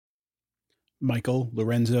Michael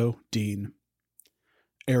Lorenzo Dean,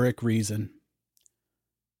 Eric Reason,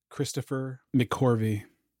 Christopher McCorvey,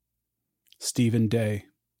 Stephen Day,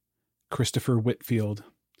 Christopher Whitfield,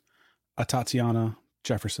 Atatiana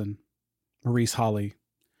Jefferson, Maurice Holly,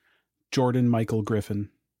 Jordan Michael Griffin,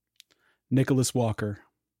 Nicholas Walker,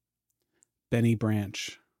 Benny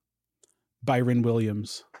Branch, Byron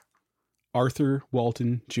Williams, Arthur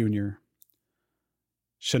Walton Jr.,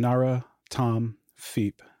 Shannara Tom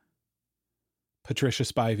Feep, Patricia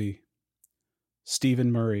Spivey,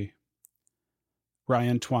 Stephen Murray,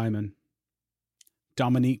 Ryan Twyman,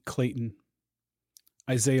 Dominique Clayton,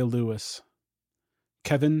 Isaiah Lewis,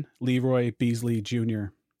 Kevin Leroy Beasley Jr.,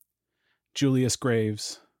 Julius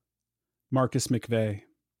Graves, Marcus McVeigh,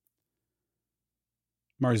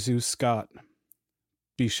 Marzu Scott,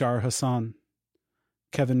 Bishar Hassan,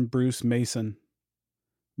 Kevin Bruce Mason,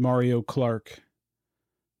 Mario Clark,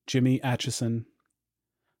 Jimmy Atchison,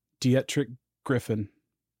 Dietrich Griffin,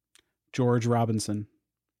 George Robinson,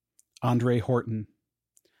 Andre Horton,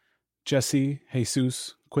 Jesse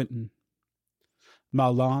Jesus Quinton,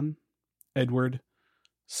 Malan Edward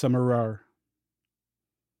Samarar,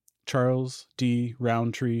 Charles D.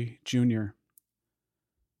 Roundtree Jr.,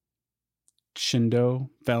 Shindo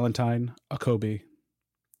Valentine Akobe,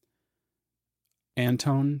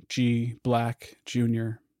 Anton G. Black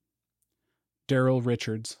Jr., Daryl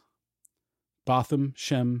Richards, Botham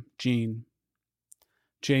Shem Jean,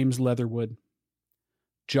 James Leatherwood,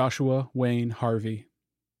 Joshua Wayne Harvey,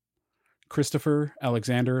 Christopher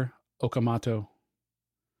Alexander Okamoto,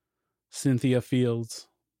 Cynthia Fields,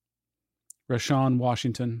 Rashawn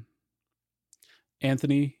Washington,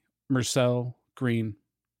 Anthony Marcel Green,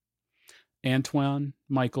 Antoine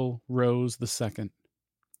Michael Rose II,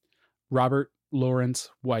 Robert Lawrence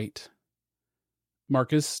White,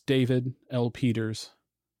 Marcus David L. Peters,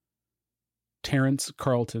 Terrence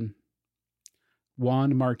Carlton,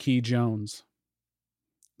 Juan Marquis Jones,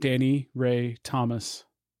 Danny Ray Thomas,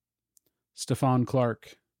 Stephon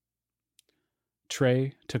Clark,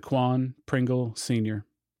 Trey Taquan Pringle Sr.,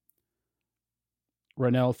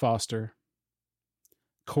 Ronell Foster,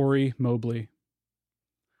 Corey Mobley,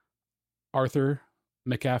 Arthur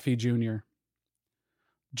McAfee Jr.,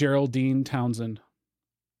 Geraldine Townsend,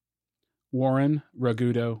 Warren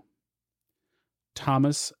Ragudo,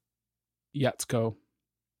 Thomas Yatzko,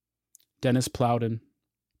 Dennis Plowden,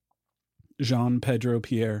 Jean Pedro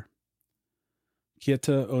Pierre,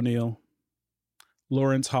 Kieta O'Neill,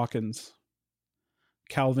 Lawrence Hawkins,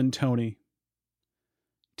 Calvin Toney,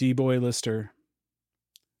 D-Boy Lister,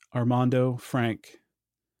 Armando Frank,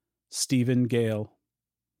 Stephen Gale,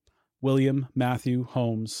 William Matthew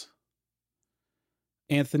Holmes,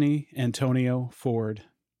 Anthony Antonio Ford,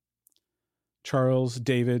 Charles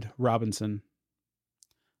David Robinson,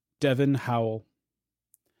 Devin Howell,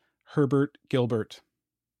 Herbert Gilbert,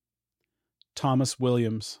 Thomas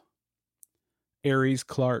Williams, Aries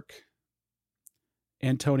Clark,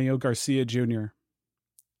 Antonio Garcia Jr.,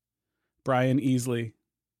 Brian Easley,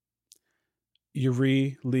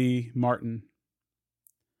 Yuri Lee Martin,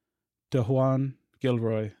 DeJuan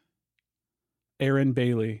Gilroy, Aaron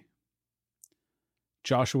Bailey,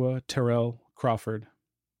 Joshua Terrell Crawford,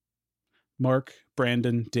 Mark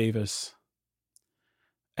Brandon Davis,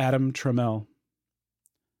 Adam Trammell,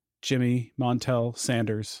 Jimmy Montel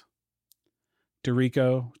Sanders,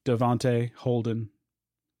 Derico Devonte Holden,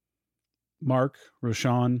 Mark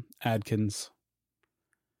Roshan Adkins,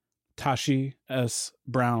 Tashi S.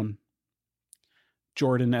 Brown,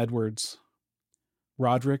 Jordan Edwards,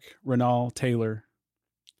 Roderick Renal Taylor,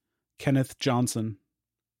 Kenneth Johnson,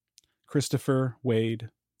 Christopher Wade,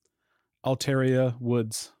 Alteria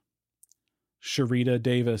Woods, Sharita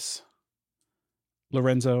Davis,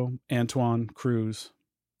 Lorenzo Antoine Cruz,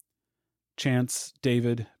 Chance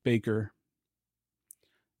David Baker,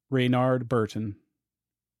 Reynard Burton,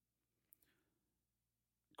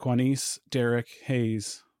 Quanice Derek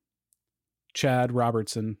Hayes, Chad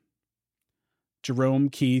Robertson, Jerome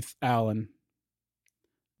Keith Allen,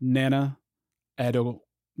 Nana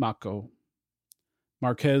Adomako,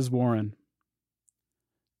 Marquez Warren,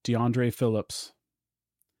 DeAndre Phillips,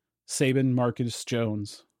 Sabin Marcus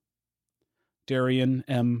Jones, Darian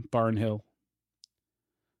M. Barnhill,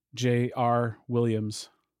 J.R. Williams,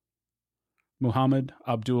 Muhammad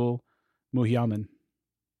Abdul Muhyamin,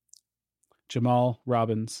 Jamal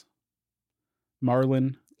Robbins,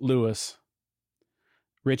 Marlon Lewis,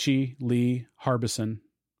 Richie Lee Harbison,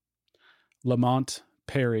 Lamont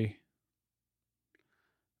Perry,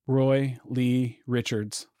 Roy Lee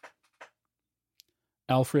Richards,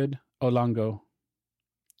 Alfred Olango,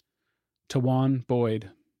 Tawan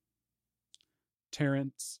Boyd,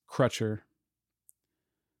 Terrence Crutcher,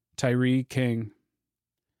 Tyree King,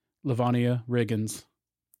 Lavania Riggins,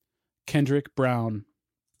 Kendrick Brown,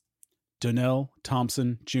 Donnell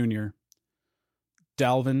Thompson Jr.,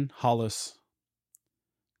 Dalvin Hollis,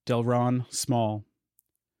 Delron Small,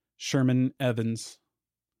 Sherman Evans,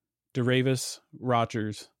 DeRavis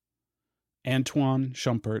Rogers, Antoine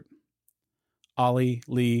Schumpert, Ollie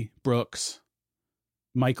Lee Brooks,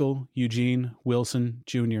 Michael Eugene Wilson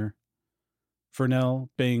Jr., Vernell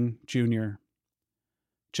Bing Jr.,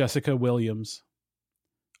 Jessica Williams,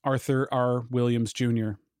 Arthur R. Williams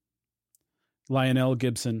Jr., Lionel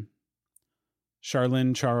Gibson,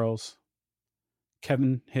 Charlene Charles,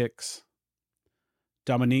 Kevin Hicks,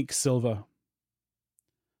 Dominique Silva,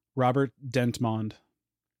 Robert Dentmond,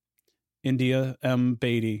 India M.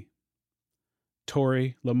 Beatty,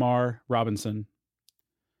 Tori Lamar Robinson,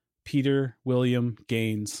 Peter William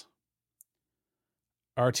Gaines,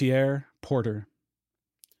 Artier Porter,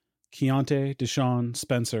 Keontae Deshaun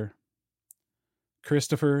Spencer,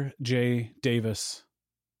 Christopher J. Davis,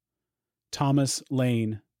 Thomas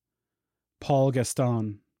Lane, Paul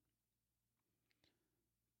Gaston,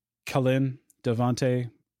 Kalin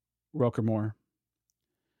Devante Rockermore,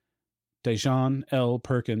 Dejan L.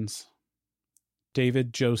 Perkins,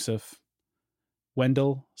 David Joseph,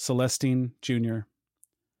 Wendell Celestine Jr.,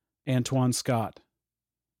 Antoine Scott,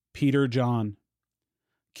 Peter John,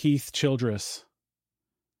 Keith Childress,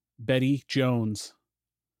 Betty Jones,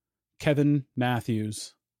 Kevin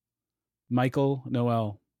Matthews, Michael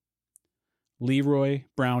Noel, Leroy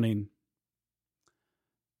Browning,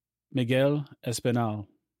 Miguel Espinal,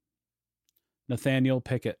 Nathaniel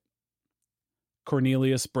Pickett,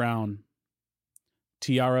 Cornelius Brown,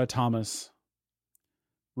 Tiara Thomas,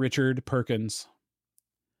 Richard Perkins,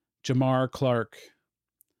 Jamar Clark,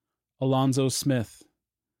 Alonzo Smith,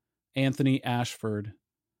 Anthony Ashford,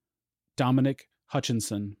 Dominic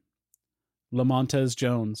Hutchinson, Lamontez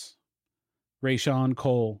Jones, Rayshawn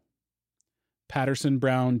Cole, Patterson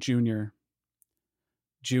Brown Jr.,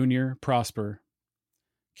 Junior Prosper,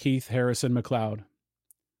 Keith Harrison McLeod,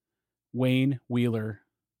 Wayne Wheeler,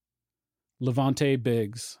 Levante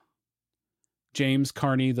Biggs, James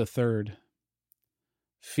Carney III,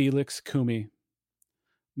 Felix Kumi,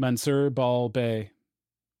 Mansour Ball Bay,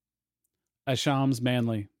 Ashams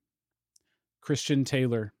Manley, Christian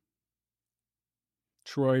Taylor,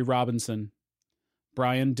 Troy Robinson,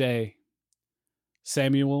 Brian Day,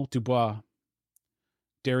 Samuel Dubois,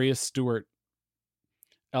 Darius Stewart,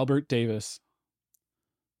 Albert Davis,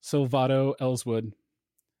 Silvato Ellswood,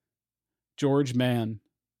 George Mann,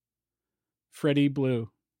 Freddie Blue,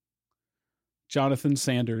 Jonathan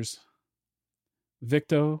Sanders,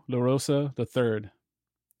 Victor LaRosa III,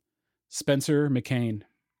 Spencer McCain,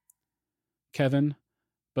 Kevin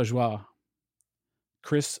Bourgeois,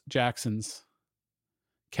 Chris Jacksons,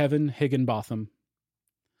 Kevin Higginbotham,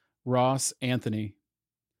 Ross Anthony,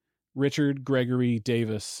 Richard Gregory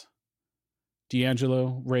Davis,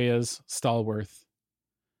 D'Angelo Reyes Stallworth,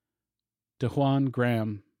 DeJuan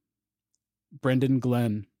Graham, Brendan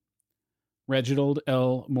Glenn, Reginald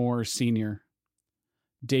L. Moore Sr.,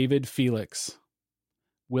 David Felix,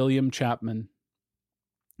 William Chapman,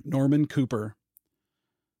 Norman Cooper,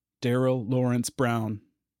 Daryl Lawrence Brown,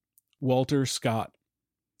 Walter Scott,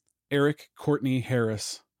 Eric Courtney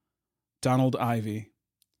Harris, Donald Ivy,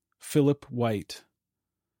 Philip White,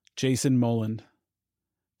 Jason Moland,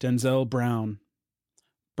 Denzel Brown,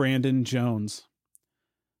 Brandon Jones,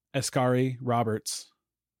 Escari Roberts,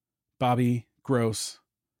 Bobby Gross,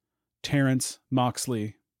 Terrence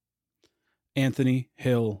Moxley, Anthony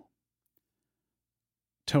Hill,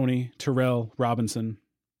 Tony Terrell Robinson,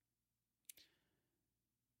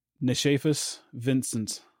 Neshafus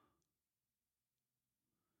Vincent,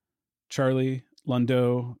 Charlie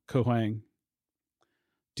Lundo Cohang,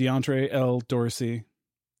 DeAndre L. Dorsey,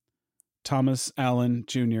 Thomas Allen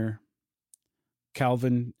Jr.,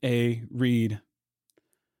 Calvin A. Reed,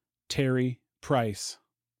 Terry Price,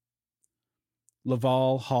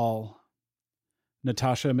 Laval Hall,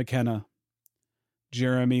 Natasha McKenna,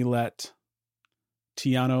 Jeremy Lett,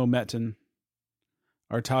 Tiano Metten,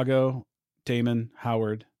 Artago Damon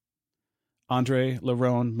Howard, Andre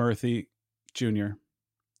Larone Murphy Jr.,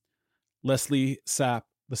 Leslie Sapp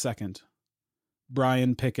II,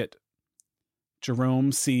 Brian Pickett,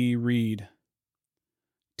 Jerome C. Reed,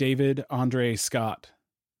 David Andre Scott,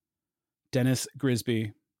 Dennis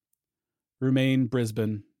Grisby, Rumain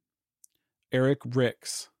Brisbane, Eric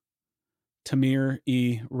Ricks, Tamir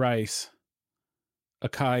E. Rice,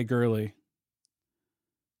 Akai Gurley,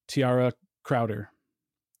 Tiara Crowder,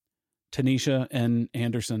 Tanisha N.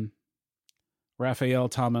 Anderson, Raphael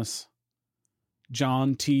Thomas,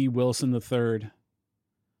 John T. Wilson III,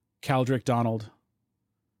 Caldrick Donald,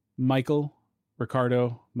 Michael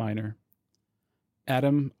Ricardo Minor,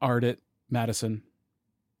 Adam Ardit Madison,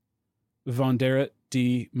 Vonderrit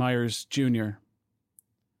D. Myers Jr.,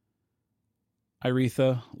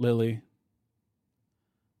 Iretha Lilly,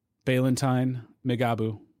 Ballantyne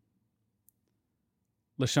Megabu,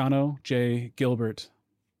 Lashano J. Gilbert,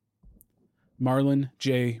 Marlon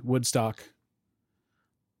J. Woodstock,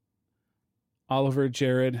 Oliver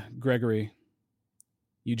Jared Gregory,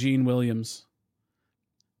 Eugene Williams,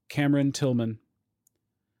 Cameron Tillman,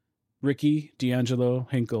 Ricky D'Angelo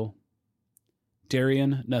Hinkle,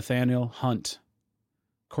 Darian Nathaniel Hunt,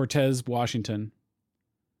 Cortez Washington,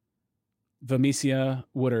 Vamicia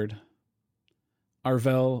Woodard,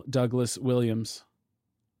 Arvell Douglas Williams,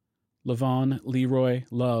 Levon Leroy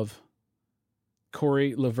Love,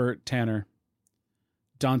 Corey Levert Tanner,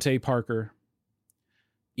 Dante Parker,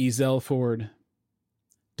 Ezel Ford,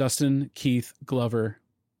 Dustin Keith Glover,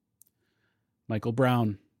 Michael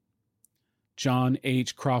Brown, John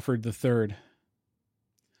H. Crawford III,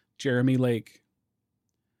 Jeremy Lake,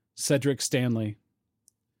 Cedric Stanley,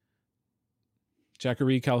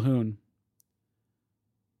 Jackery Calhoun,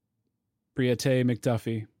 Briate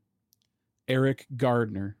McDuffie, Eric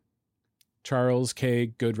Gardner, Charles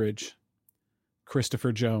K. Goodridge,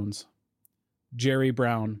 Christopher Jones, Jerry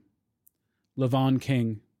Brown, Levon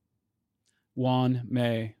King, Juan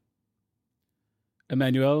May,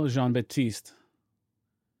 Emmanuel Jean-Baptiste,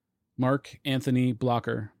 Mark Anthony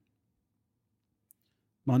Blocker,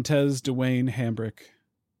 Montez Dwayne Hambrick,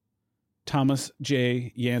 Thomas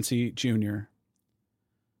J. Yancey Jr.,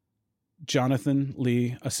 Jonathan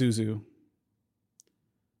Lee Asuzu,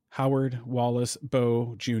 Howard Wallace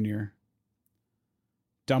Bowe Jr.,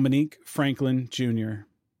 Dominique Franklin Jr.,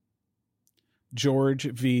 George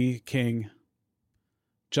V. King,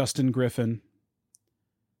 Justin Griffin,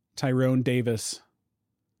 Tyrone Davis,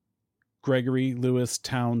 Gregory Lewis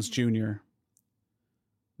Towns Jr.,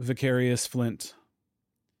 Vicarious Flint,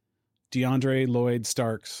 DeAndre Lloyd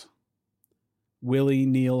Starks, Willie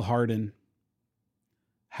Neal Harden,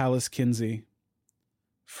 Hallis Kinsey,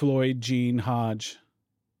 Floyd Jean Hodge,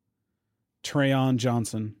 Trayon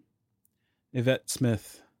Johnson, Yvette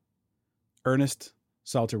Smith, Ernest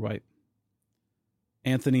Salterwhite,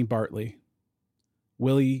 Anthony Bartley,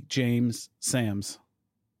 Willie James Sams,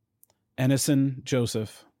 Ennison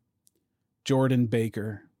Joseph, Jordan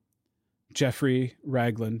Baker, Jeffrey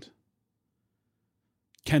Ragland,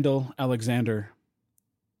 Kendall Alexander,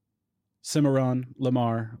 Cimarron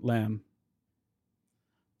Lamar Lamb,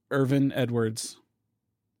 Irvin Edwards,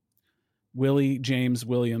 Willie James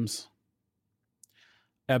Williams,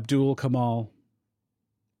 Abdul Kamal,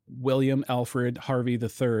 William Alfred Harvey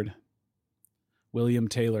III, William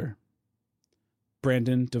Taylor,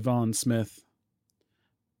 Brandon Devon Smith,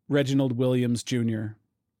 Reginald Williams Jr.,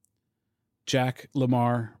 Jack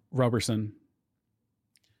Lamar Robertson,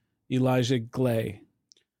 Elijah Glay,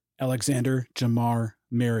 Alexander Jamar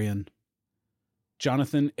Marion,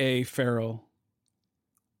 Jonathan A. Farrell,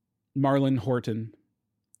 Marlon Horton,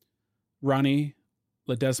 Ronnie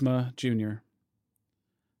Ledesma Jr.,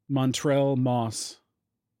 Montrell Moss,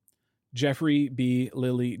 Jeffrey B.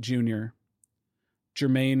 Lilly Jr.,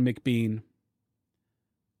 Jermaine McBean,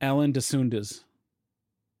 Alan DeSundes,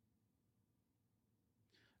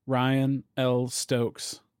 Ryan L.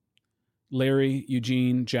 Stokes, Larry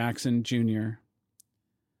Eugene Jackson Jr.,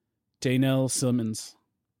 Danelle Simmons,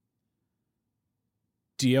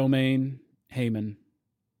 Diomaine Heyman,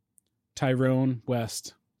 Tyrone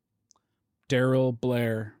West, Daryl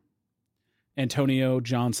Blair, Antonio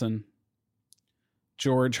Johnson,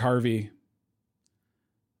 George Harvey,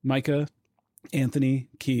 Micah Anthony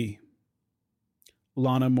Key,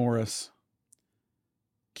 Lana Morris,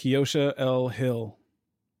 Keosha L. Hill,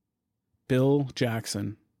 Bill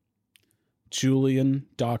Jackson, Julian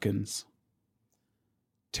Dawkins,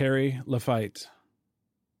 Terry Lafitte,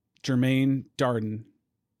 Jermaine Darden,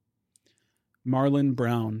 Marlon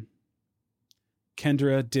Brown,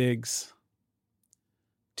 Kendra Diggs,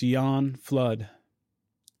 Dion Flood,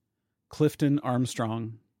 Clifton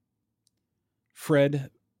Armstrong, Fred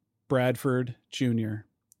Bradford Jr.,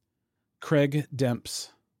 Craig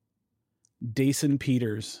Demps, Dason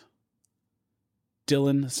Peters,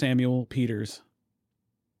 Dylan Samuel Peters,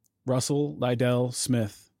 Russell Lydell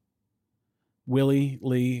Smith, Willie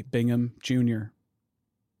Lee Bingham Jr.,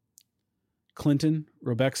 Clinton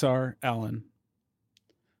Robexar Allen,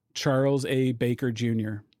 Charles A. Baker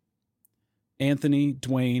Jr., Anthony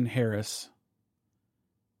Dwayne Harris,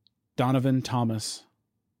 Donovan Thomas,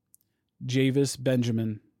 Javis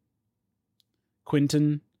Benjamin,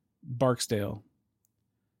 Quinton Barksdale,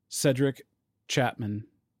 Cedric Chapman,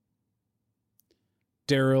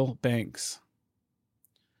 Daryl Banks,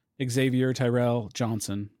 Xavier Tyrell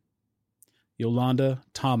Johnson, Yolanda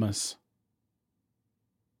Thomas,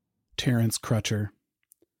 Terrence Crutcher,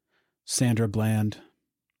 Sandra Bland,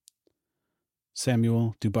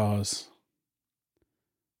 Samuel Dubaz,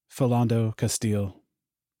 Philando Castile,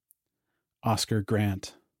 Oscar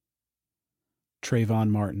Grant, Trayvon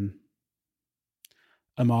Martin,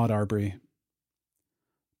 Ahmaud Arbery,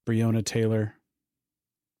 Breonna Taylor,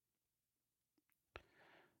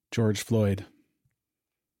 George Floyd.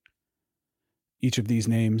 Each of these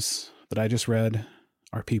names that I just read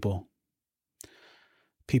are people.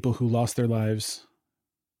 People who lost their lives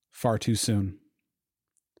far too soon.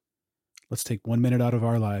 Let's take 1 minute out of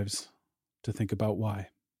our lives to think about why.